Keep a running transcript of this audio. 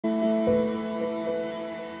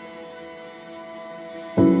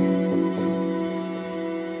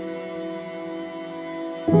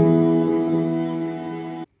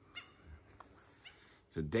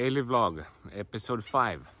Daily vlog, episode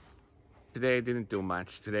 5. Today I didn't do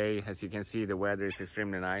much. Today, as you can see, the weather is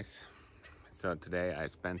extremely nice. So today I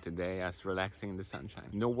spent the day just relaxing in the sunshine.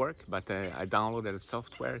 No work, but I downloaded a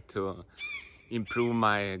software to improve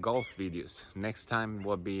my golf videos. Next time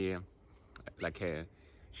will be like a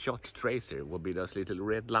shot tracer, will be those little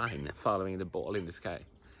red line following the ball in the sky.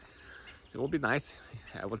 So it will be nice.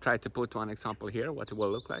 I will try to put one example here, what it will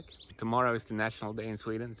look like. Tomorrow is the National Day in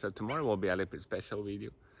Sweden, so tomorrow will be a little bit special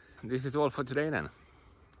video. This is all for today then.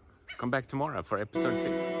 Come back tomorrow for episode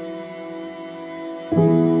 6.